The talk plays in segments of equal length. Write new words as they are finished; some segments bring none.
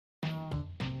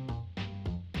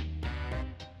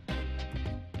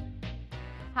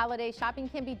Holiday shopping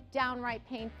can be downright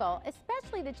painful,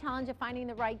 especially the challenge of finding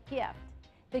the right gift.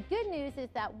 The good news is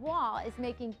that Wahl is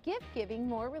making gift giving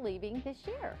more relieving this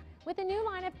year with a new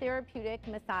line of therapeutic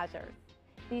massagers.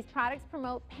 These products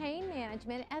promote pain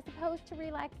management as opposed to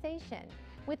relaxation.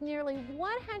 With nearly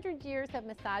 100 years of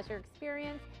massager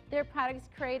experience, their products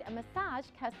create a massage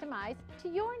customized to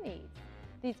your needs.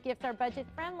 These gifts are budget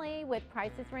friendly with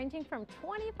prices ranging from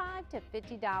 $25 to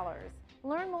 $50.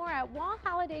 Learn more at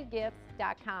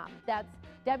wahlholidaygifts.com. That's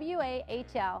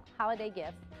WAHL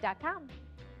holidaygifts.com.